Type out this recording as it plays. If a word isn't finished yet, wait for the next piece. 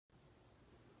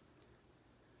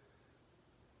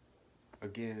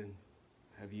Again,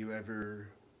 have you ever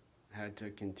had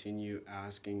to continue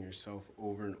asking yourself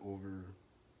over and over,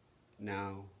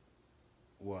 now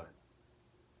what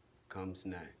comes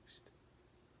next?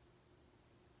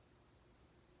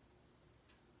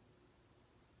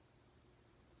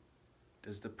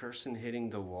 Does the person hitting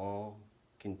the wall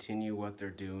continue what they're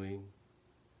doing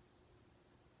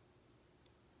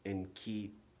and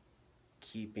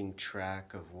keeping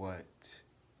track of what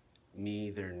me,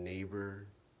 their neighbor,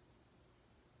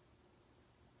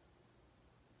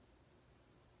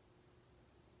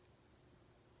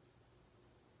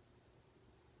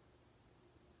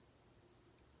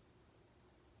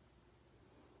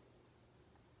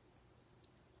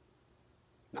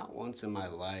 not once in my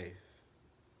life,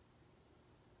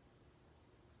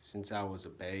 since I was a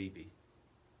baby,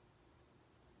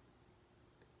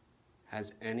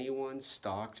 has anyone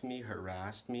stalked me,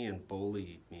 harassed me, and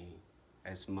bullied me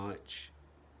as much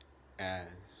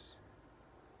as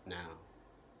now?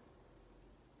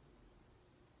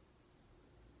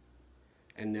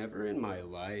 And never in my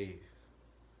life,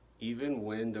 even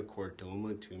when the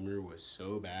chordoma tumor was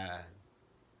so bad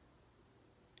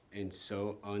and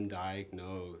so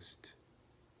undiagnosed,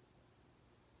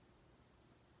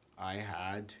 I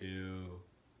had to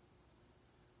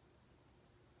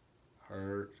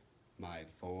hurt my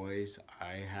voice.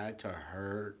 I had to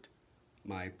hurt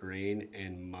my brain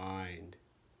and mind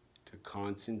to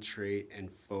concentrate and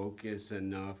focus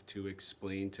enough to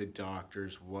explain to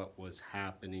doctors what was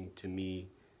happening to me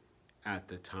at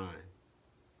the time.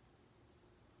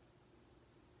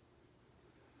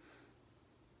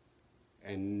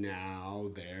 And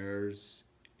now there's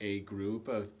a group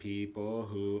of people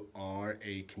who are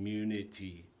a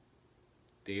community.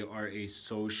 They are a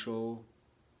social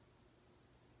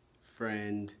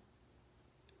friend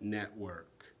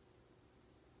network.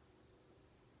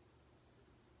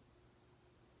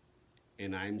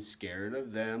 And I'm scared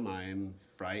of them. I'm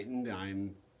frightened.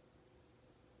 I'm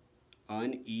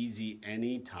uneasy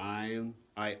anytime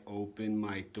I open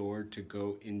my door to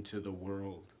go into the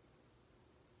world.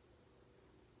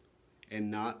 And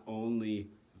not only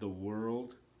the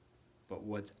world, but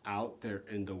what's out there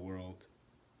in the world.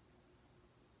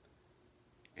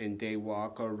 And they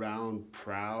walk around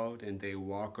proud, and they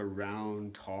walk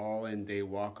around tall, and they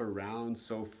walk around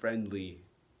so friendly.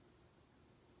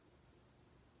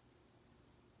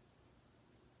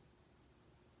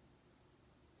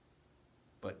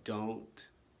 But don't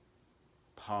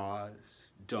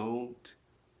pause, don't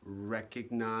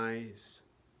recognize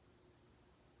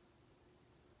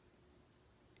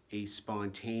a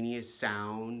spontaneous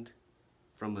sound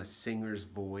from a singer's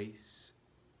voice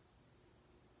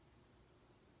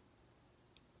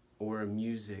or a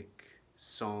music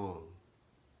song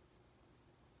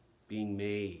being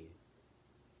made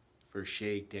for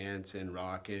shake, dance, and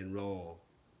rock and roll.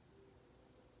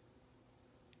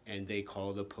 And they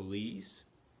call the police,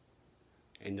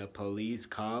 and the police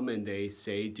come and they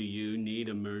say, do you need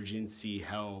emergency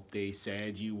help? They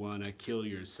said you want to kill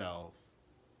yourself.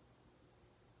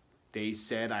 They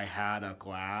said I had a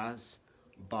glass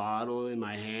bottle in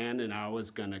my hand and I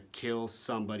was gonna kill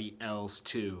somebody else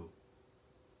too.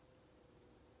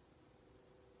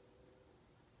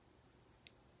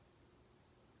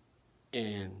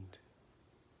 And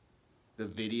the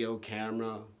video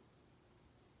camera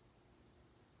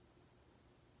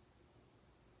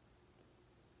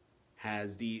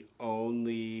has the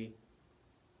only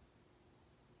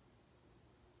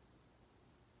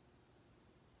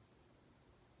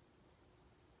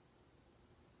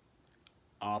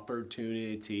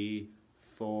opportunity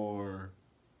for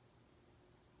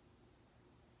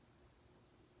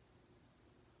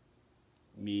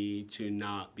me to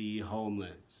not be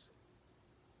homeless.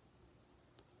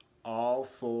 All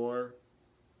for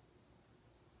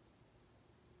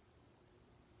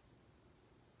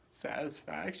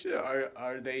satisfaction?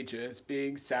 Are they just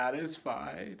being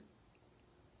satisfied?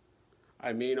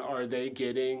 I mean, are they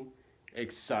getting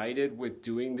excited with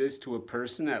doing this to a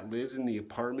person that lives in the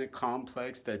apartment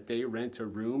complex that they rent a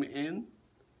room in?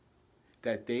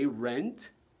 That they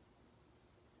rent?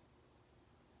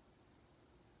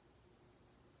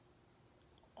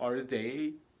 Are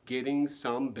they getting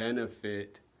some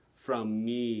benefit from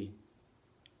me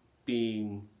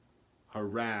being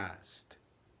harassed,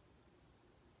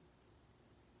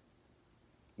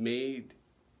 made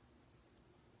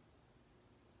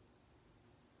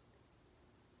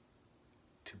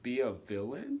to be a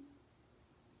villain,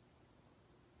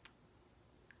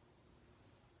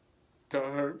 to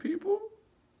hurt people?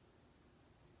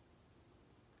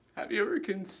 Have you ever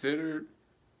considered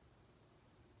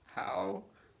how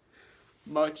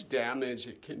much damage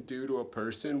it can do to a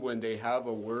person when they have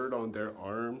a word on their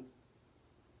arm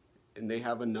and they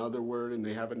have another word and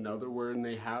they have another word and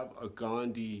they have a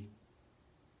Gandhi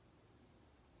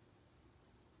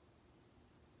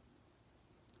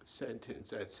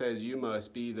sentence that says you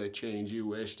must be the change you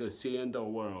wish to see in the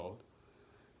world.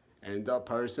 And the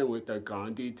person with the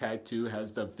Gandhi tattoo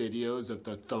has the videos of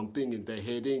the thumping and the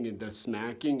hitting and the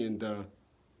smacking and the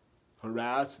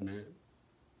harassment.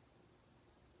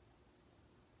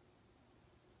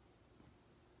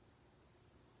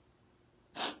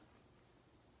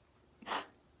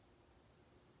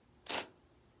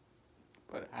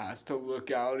 But has to look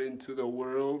out into the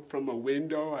world from a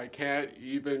window I can't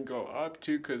even go up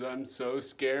to because I'm so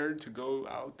scared to go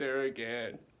out there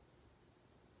again.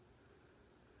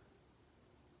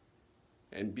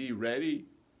 And be ready.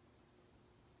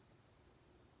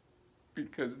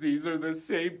 Because these are the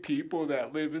same people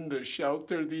that live in the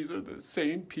shelter. These are the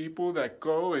same people that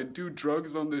go and do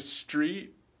drugs on the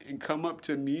street and come up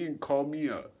to me and call me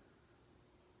a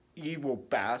evil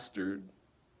bastard,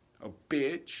 a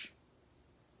bitch.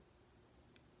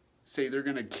 Say they're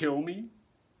gonna kill me.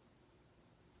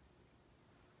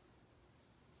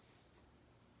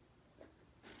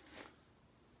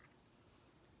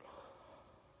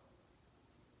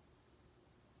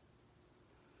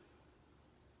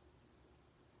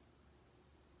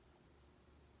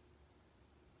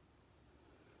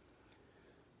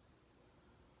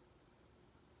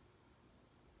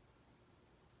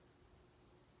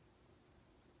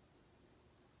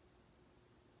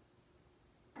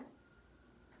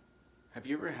 Have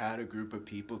you ever had a group of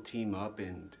people team up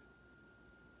and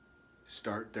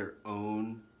start their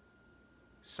own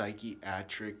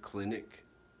psychiatric clinic?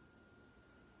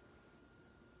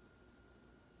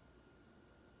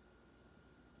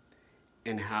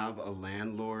 And have a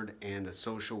landlord and a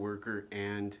social worker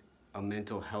and a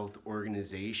mental health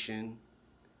organization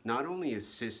not only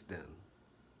assist them,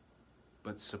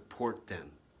 but support them?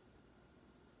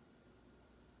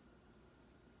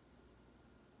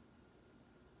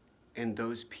 And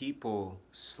those people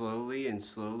slowly and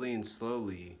slowly and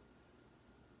slowly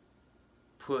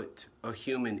put a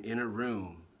human in a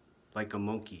room like a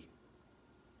monkey.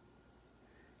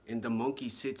 And the monkey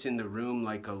sits in the room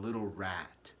like a little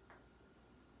rat.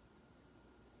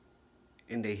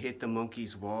 And they hit the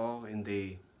monkey's wall and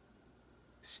they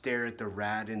stare at the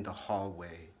rat in the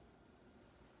hallway.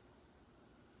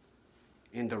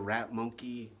 And the rat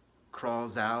monkey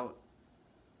crawls out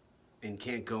and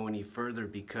can't go any further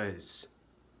because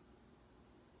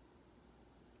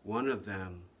one of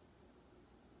them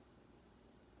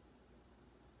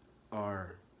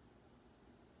are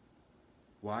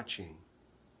watching.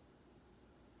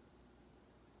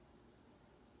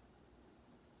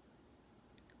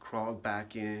 Crawled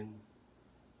back in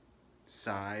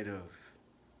side of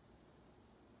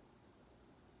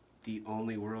the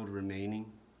only world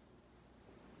remaining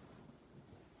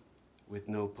with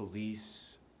no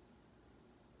police,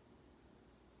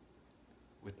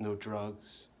 with no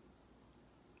drugs.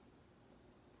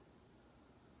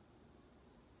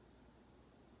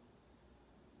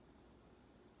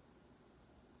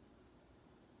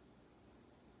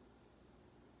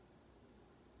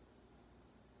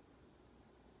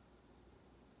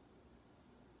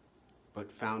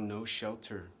 But found no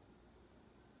shelter,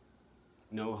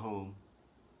 no home,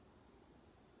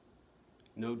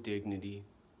 no dignity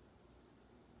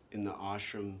in the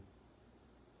ashram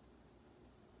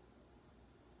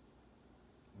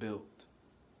built.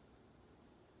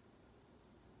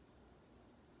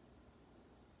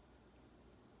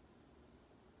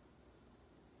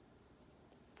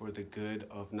 For the good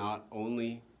of not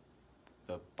only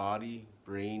the body,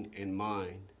 brain, and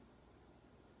mind,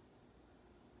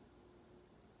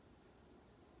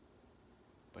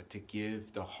 but to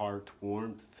give the heart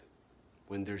warmth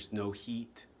when there's no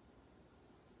heat,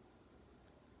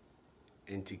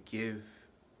 and to give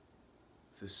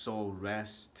the soul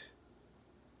rest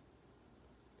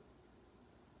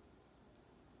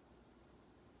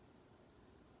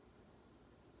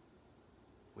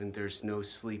when there's no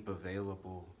sleep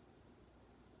available.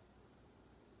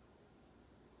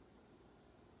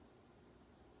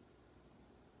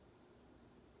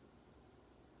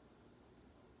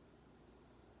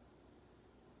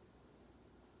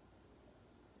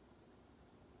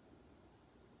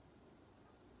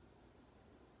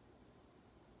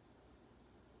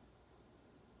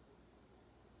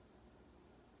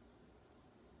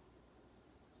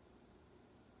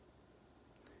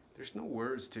 There's no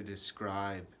words to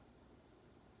describe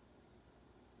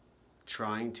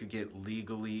trying to get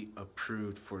legally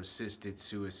approved for assisted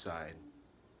suicide.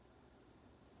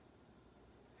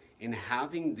 in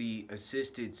having the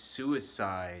assisted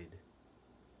suicide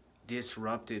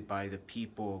disrupted by the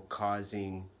people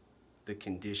causing the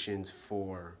conditions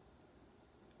for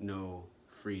no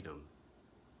freedom,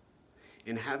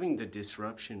 in having the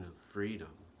disruption of freedom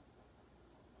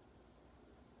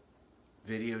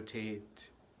videotaped,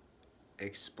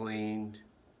 explained,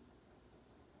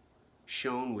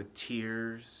 shown with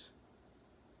tears,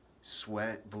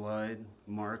 sweat, blood,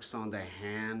 marks on the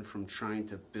hand from trying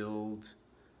to build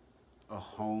a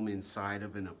home inside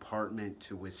of an apartment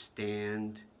to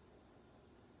withstand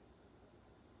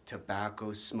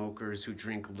tobacco smokers who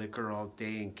drink liquor all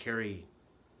day and carry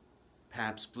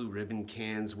Pabst Blue Ribbon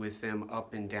cans with them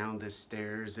up and down the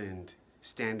stairs and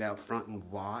stand out front and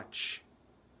watch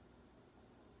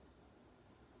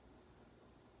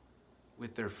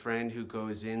with their friend who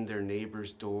goes in their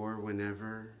neighbor's door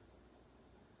whenever.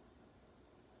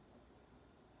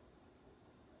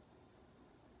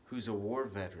 Who's a war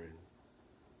veteran.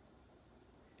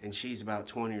 And she's about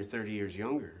 20 or 30 years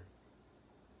younger.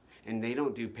 And they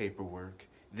don't do paperwork.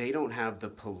 They don't have the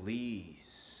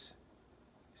police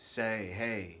say,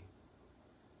 hey,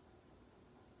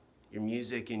 your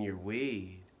music and your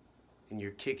weed, and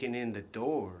you're kicking in the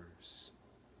doors,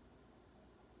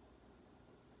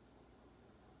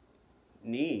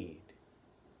 need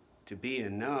to be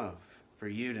enough for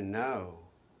you to know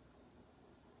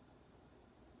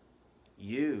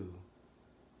you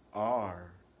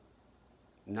are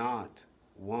not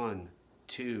one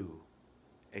to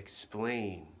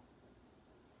explain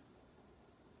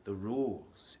the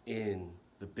rules in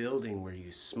the building where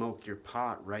you smoke your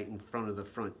pot right in front of the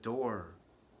front door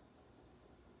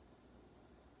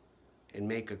and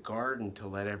make a garden to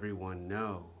let everyone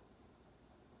know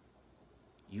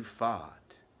you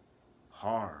fought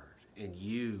hard and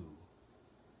you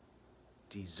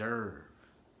deserve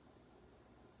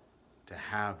to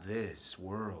have this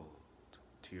world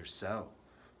to yourself.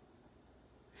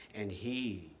 And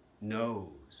he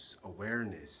knows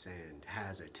awareness and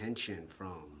has attention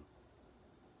from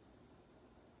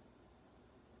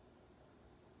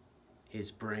his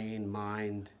brain,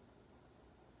 mind,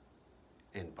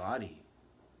 and body.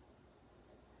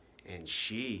 And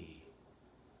she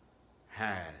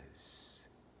has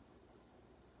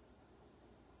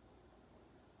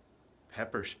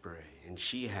pepper spray, and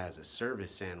she has a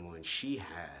service animal, and she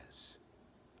has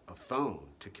a phone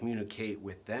to communicate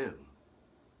with them.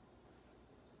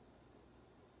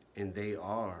 And they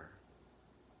are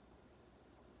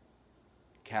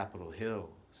Capitol Hill,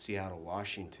 Seattle,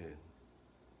 Washington.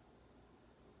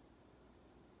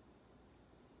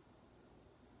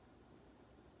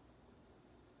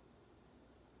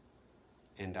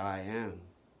 And I am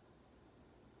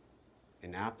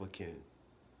an applicant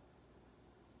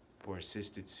for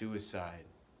assisted suicide.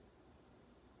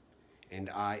 And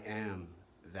I am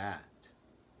that.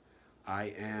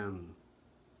 I am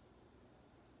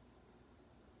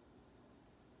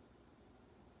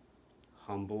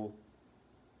humble,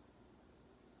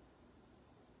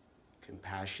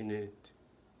 compassionate,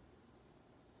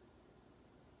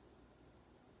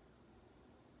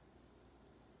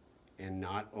 and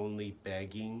not only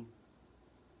begging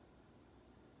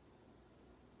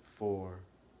for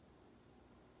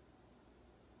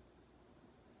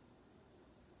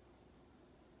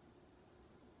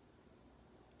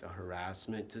the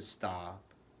harassment to stop,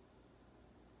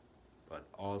 but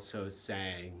also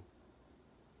saying,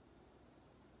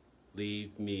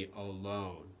 leave me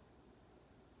alone.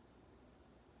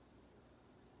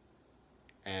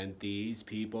 And these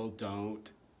people don't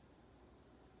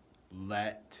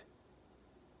let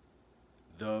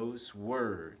those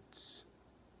words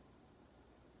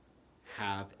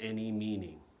have any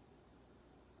meaning,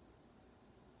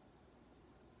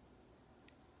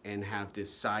 and have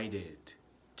decided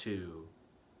to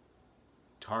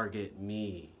target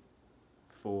me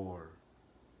for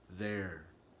their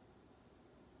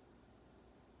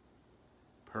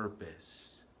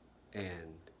purpose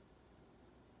and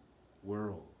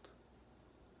world.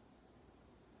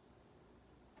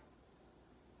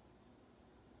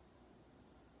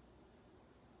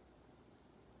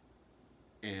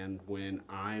 And when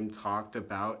I'm talked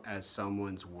about as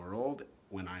someone's world,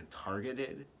 when I'm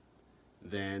targeted,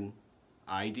 then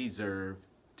I deserve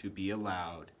to be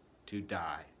allowed to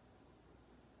die.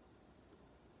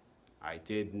 I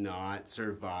did not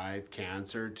survive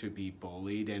cancer to be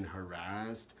bullied and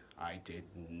harassed. I did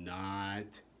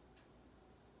not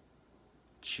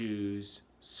choose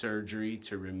surgery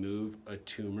to remove a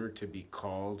tumor to be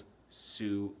called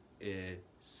suicidal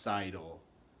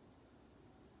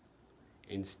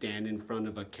and stand in front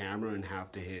of a camera and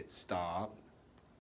have to hit stop